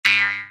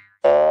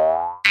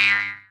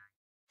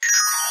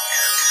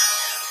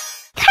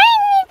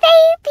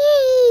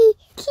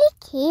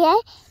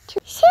here to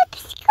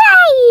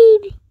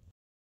subscribe.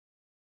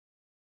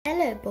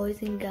 Hello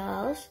boys and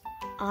girls,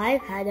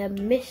 I've had a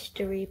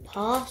mystery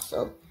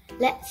parcel.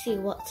 Let's see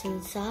what's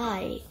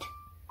inside.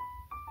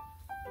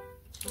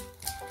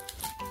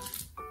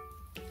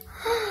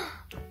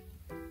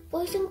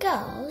 Boys and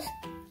girls,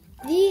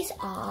 these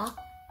are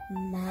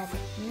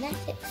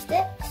magnetic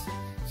sticks.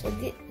 So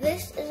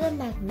this is a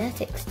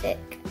magnetic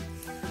stick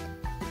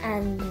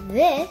and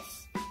this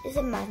is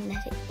a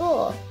magnetic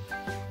ball,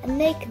 and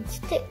they can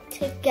stick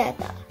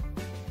together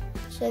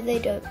so they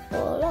don't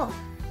fall off.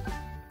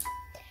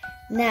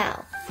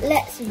 Now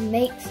let's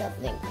make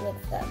something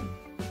with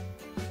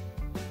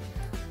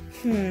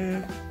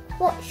them.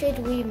 What should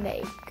we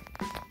make?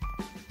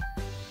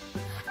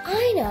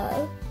 I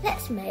know,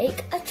 let's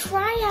make a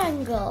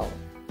triangle.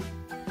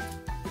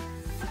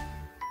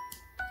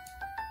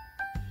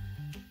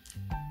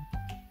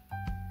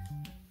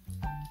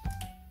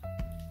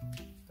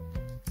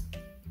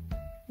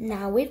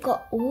 Now we've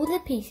got all the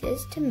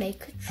pieces to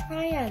make a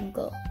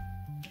triangle.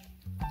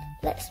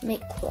 Let's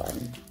make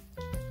one.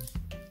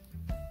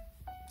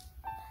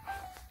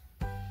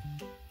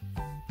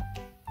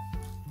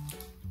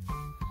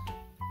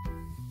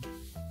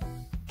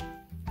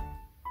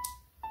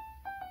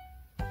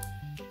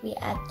 We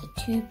add the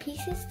two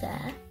pieces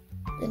there,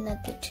 then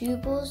add the two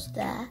balls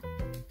there,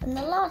 and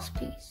the last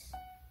piece.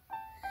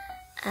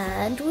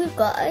 And we've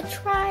got a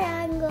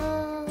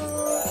triangle.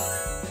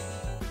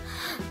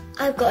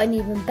 I've got an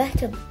even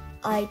better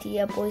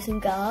idea, boys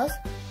and girls.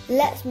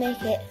 Let's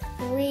make it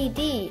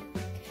 3D.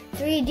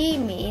 3D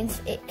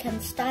means it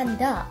can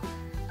stand up.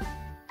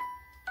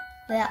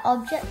 The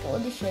object or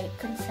the shape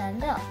can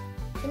stand up.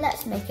 So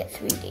let's make it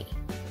 3D.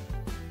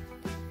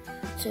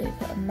 So we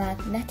put a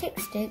magnetic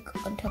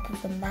stick on top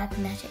of the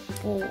magnetic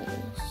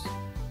balls.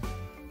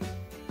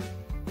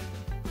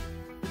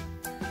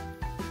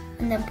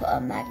 And then put a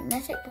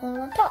magnetic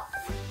ball on top.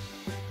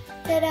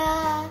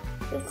 Ta-da!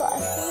 We've got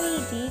a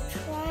 3D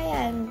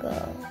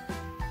triangle.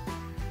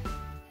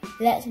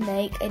 Let's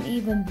make an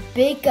even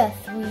bigger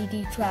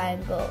 3D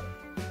triangle.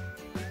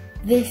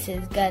 This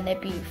is gonna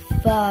be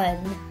fun.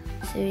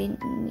 So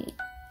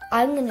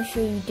I'm gonna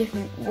show you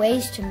different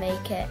ways to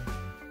make it.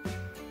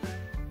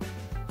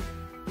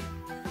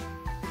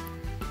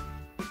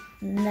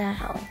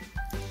 Now,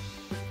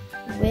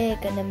 we're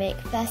gonna make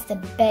first the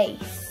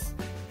base.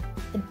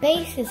 The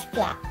base is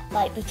flat,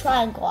 like the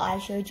triangle I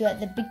showed you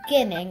at the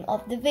beginning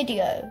of the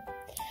video.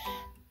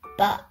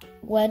 But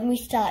when we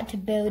start to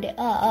build it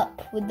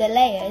up with the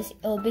layers,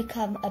 it will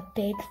become a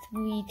big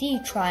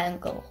 3D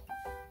triangle.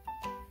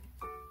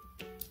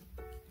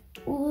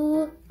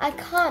 Ooh, I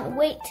can't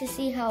wait to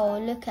see how it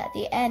will look at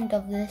the end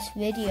of this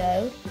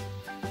video.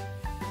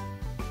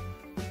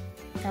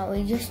 Now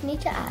we just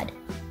need to add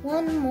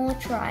one more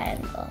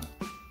triangle.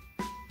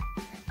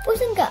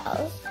 Boys and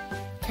girls,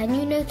 can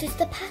you notice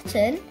the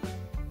pattern?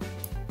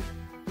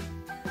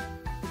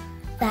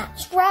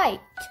 That's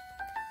right.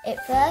 It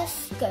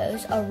first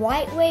goes a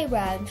right way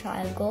round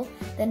triangle,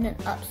 then an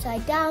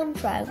upside down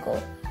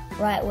triangle,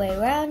 right way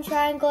round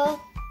triangle.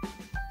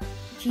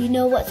 Do you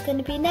know what's going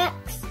to be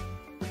next?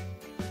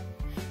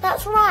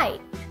 That's right,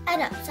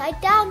 an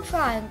upside down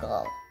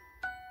triangle.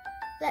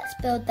 Let's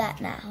build that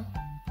now.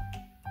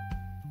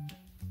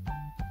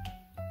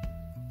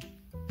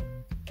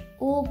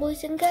 Oh,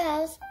 boys and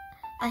girls,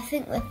 I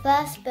think the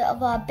first bit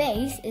of our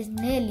base is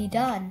nearly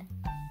done.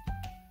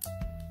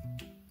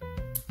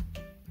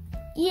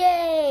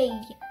 Yay!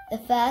 The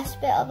first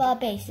bit of our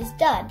base is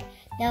done.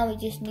 Now we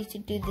just need to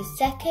do the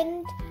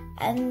second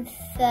and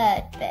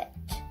third bit.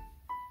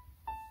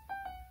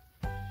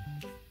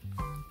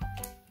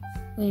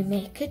 We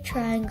make a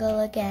triangle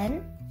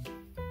again.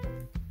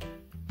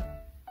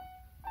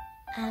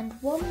 And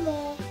one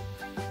more.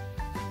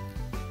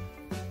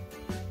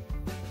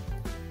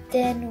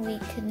 Then we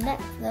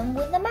connect them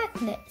with a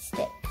magnet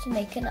stick to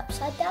make an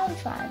upside down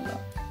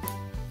triangle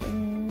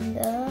in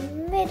the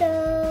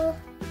middle.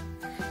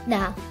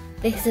 Now,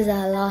 this is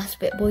our last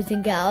bit, boys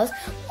and girls.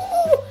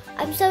 Ooh,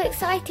 I'm so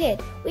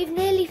excited. We've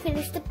nearly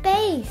finished the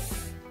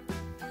base.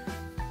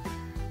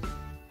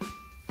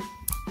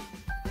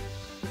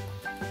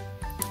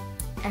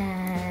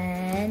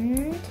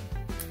 And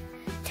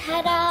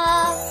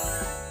ta-da!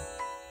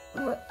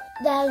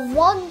 There's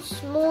one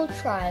small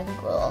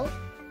triangle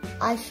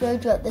I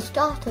showed you at the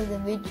start of the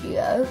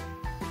video.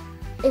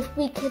 If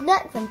we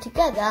connect them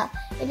together,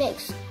 it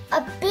makes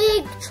a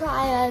big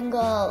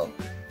triangle.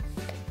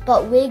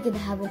 But we're going to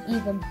have an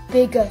even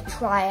bigger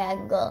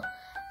triangle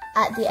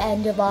at the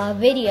end of our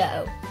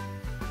video.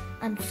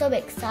 I'm so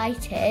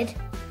excited.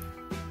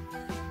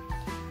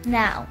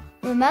 Now,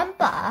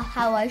 remember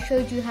how I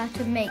showed you how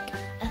to make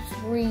a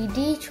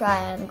 3D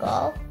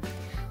triangle?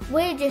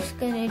 We're just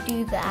going to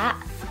do that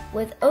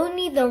with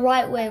only the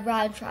right way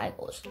round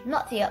triangles,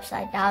 not the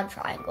upside down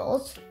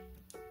triangles.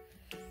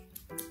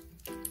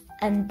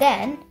 And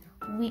then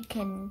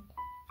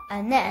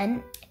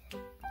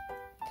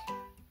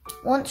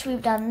once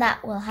we've done that,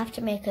 we'll have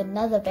to make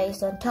another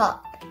base on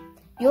top.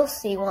 You'll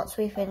see once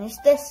we finish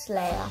this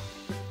layer.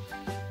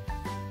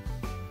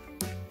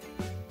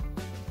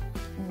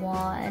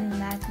 1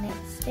 magnet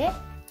stick,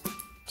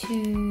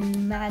 2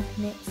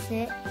 magnet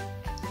stick,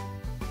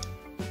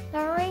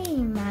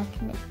 3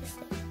 magnet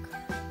stick.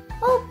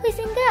 Oh, boys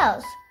and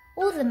girls,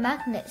 all the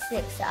magnet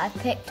sticks that I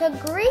picked are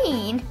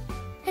green.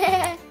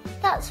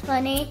 That's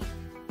funny.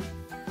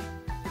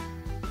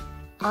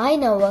 I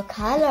know a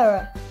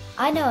colour.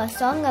 I know a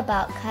song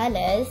about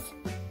colours.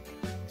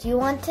 Do you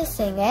want to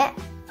sing it?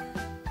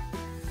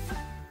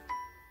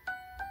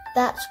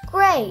 That's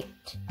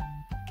great.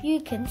 You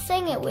can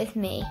sing it with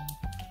me.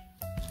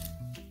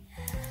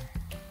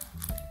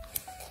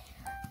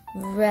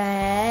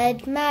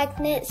 Red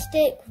magnet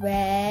stick,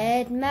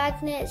 where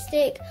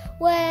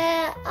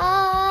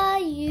are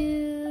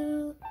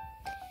you?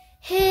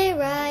 Here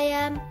I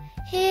am,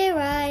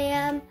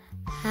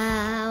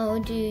 how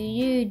do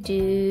you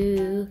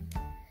do?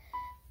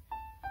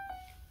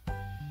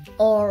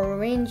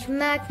 Orange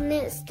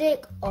magnet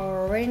stick,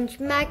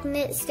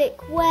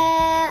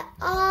 where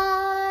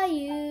are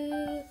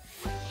you?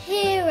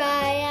 Here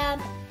I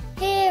am,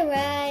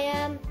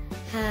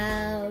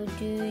 how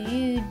do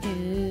you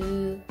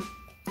do?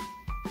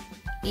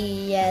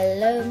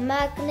 Yellow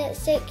magnet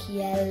stick,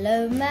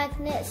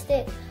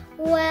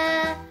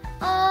 where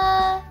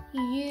are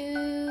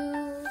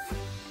you?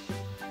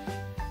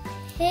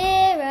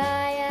 Here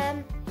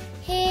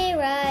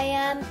I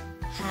am,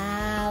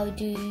 how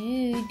do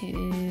you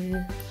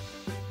do?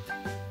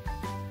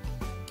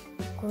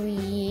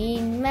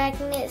 Green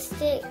magnet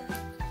stick,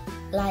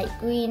 light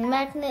green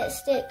magnet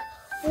stick,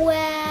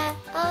 where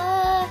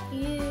are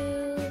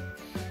you?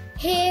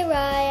 Here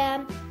I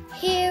am,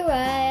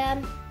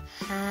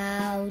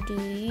 how do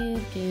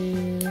you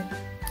do?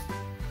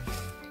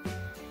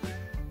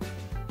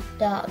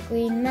 Dark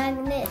green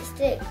magnet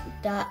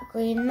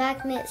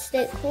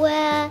stick,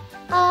 where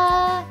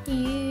are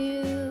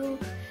you?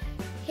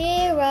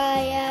 Here I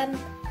am,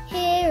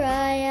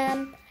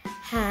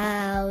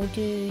 how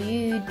do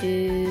you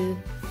do?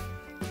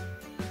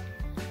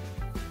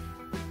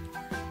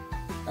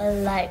 A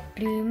light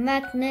blue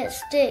magnet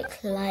stick,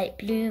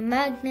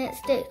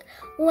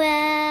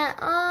 where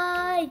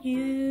are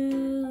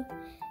you?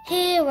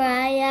 Here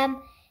I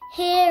am,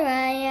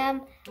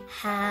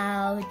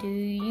 how do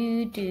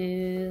you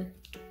do?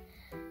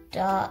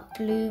 Dark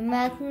blue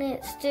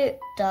magnet stick,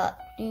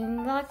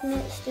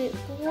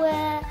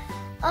 where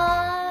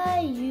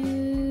are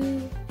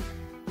you?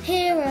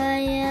 Here I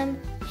am,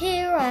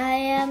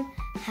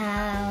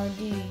 how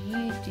do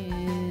you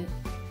do?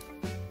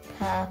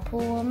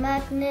 Purple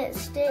magnet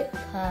stick,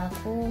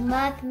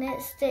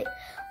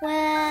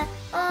 where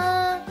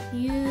are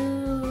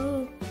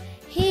you?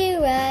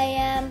 Here I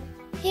am,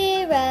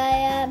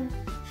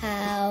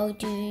 how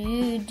do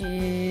you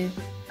do?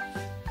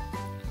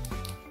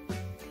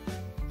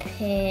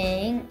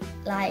 Pink,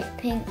 light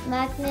pink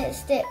magnet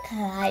stick,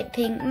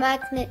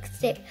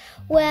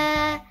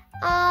 where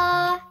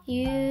are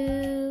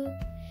you?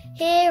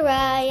 Here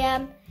I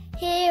am,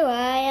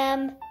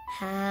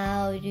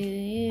 how do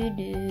you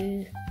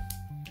do?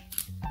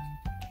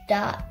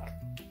 Dark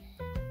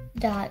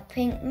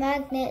pink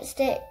magnet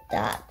stick,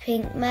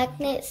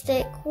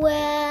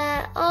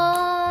 where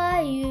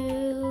are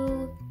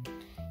you?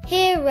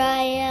 Here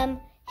I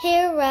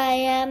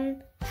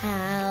am,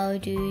 how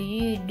do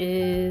you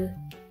do?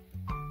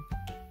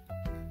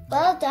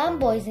 Well done,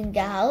 boys and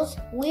girls.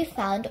 We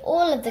found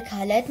all of the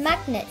coloured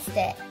magnet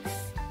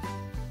sticks.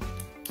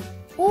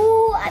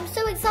 Ooh, I'm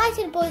so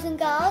excited, boys and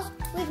girls.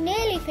 We've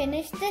nearly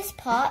finished this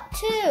part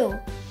too.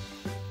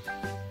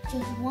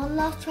 Just one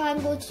last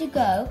triangle to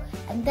go,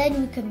 and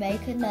then we can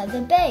make another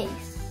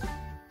base.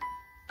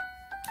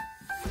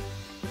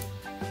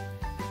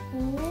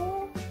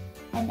 Ooh,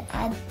 and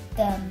add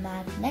the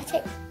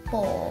magnetic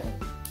ball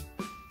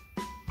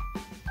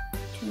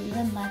to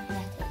the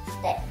magnetic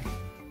stick.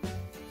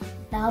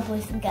 Now,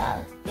 boys and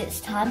girls,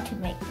 it's time to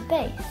make the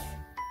base.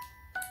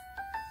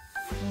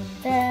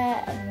 One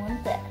there and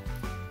one there.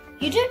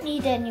 You don't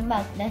need any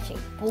magnetic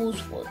balls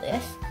for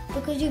this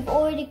because you've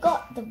already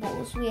got the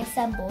balls we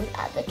assembled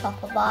at the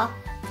top of our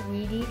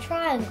 3D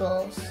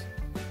triangles.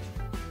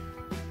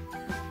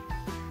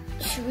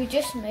 Should we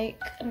just make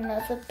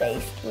another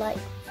base like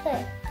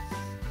this?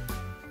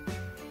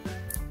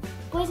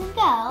 Boys and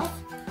girls,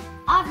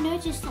 I've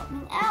noticed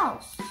something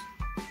else.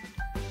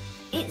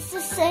 It's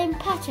the same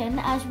pattern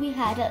as we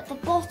had at the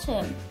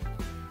bottom.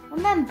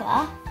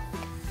 Remember,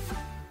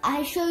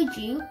 I showed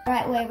you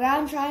right way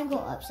round triangle,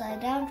 upside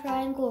down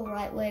triangle,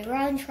 right way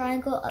round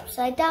triangle,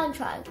 upside down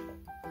triangle.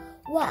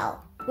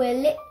 Well,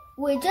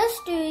 we're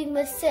just doing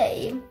the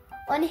same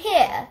on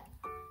here.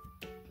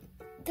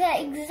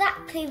 They're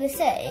exactly the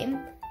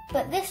same,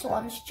 but this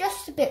one's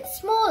just a bit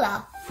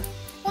smaller.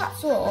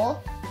 That's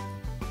all.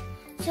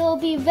 So it'll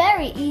be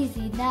very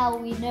easy now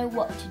we know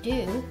what to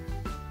do.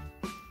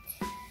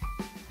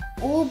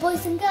 All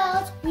boys and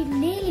girls, we've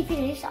nearly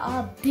finished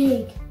our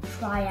big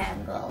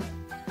triangle.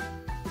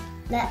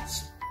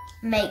 Let's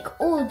make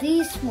all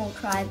these small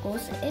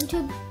triangles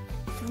into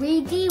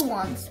 3D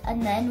ones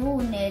and then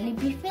we'll nearly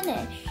be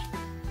finished.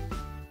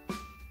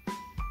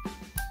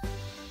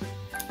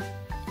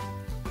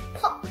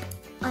 Pop!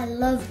 I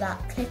love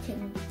that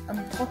clicking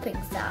and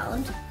popping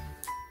sound.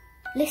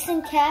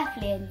 Listen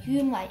carefully and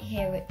you might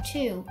hear it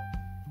too.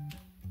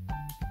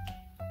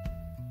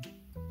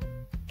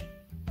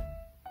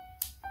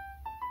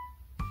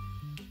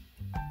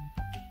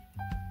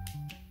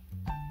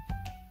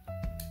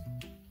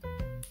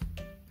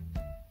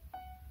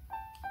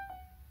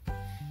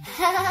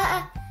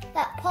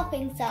 That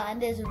popping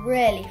sound is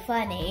really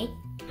funny.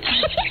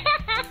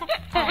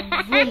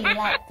 I really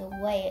like the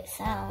way it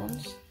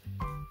sounds.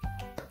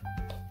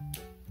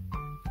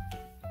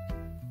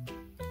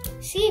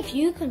 See if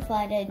you can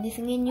find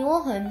anything in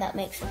your home that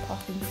makes a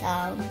popping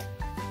sound.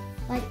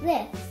 Like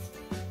this.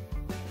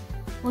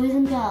 Boys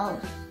and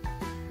girls,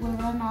 we're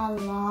on our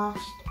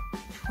last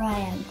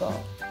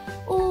triangle.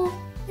 Oh,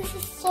 this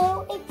is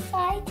so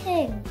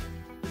exciting.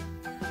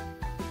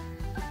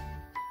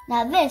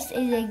 Now this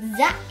is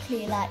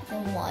exactly like the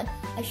one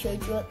I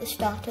showed you at the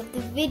start of the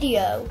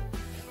video.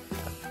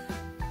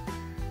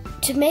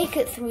 To make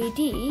it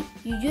 3D,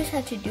 you just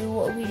have to do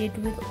what we did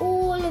with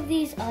all of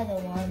these other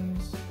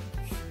ones.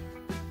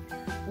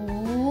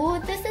 Ooh,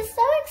 this is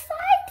so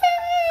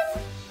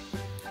exciting!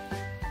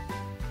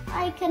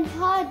 I can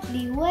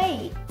hardly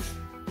wait.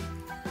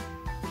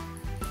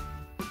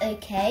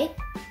 Okay,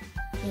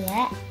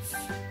 let's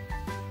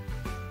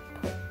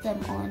put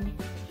them on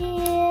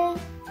here.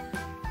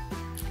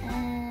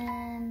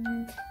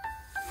 And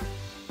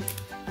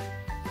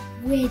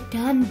we're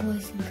done,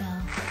 boys and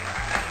girls.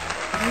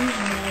 We've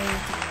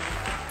made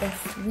the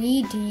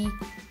 3D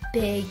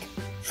big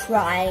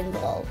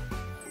triangle.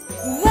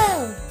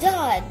 Well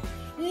done!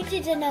 You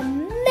did an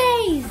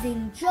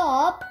amazing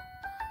job!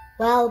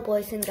 Well,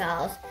 boys and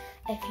girls,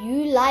 if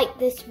you like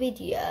this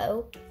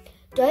video,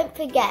 don't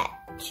forget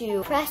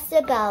to press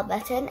the bell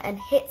button and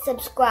hit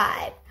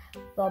subscribe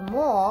for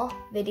more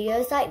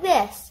videos like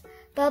this.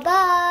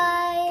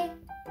 Bye-bye!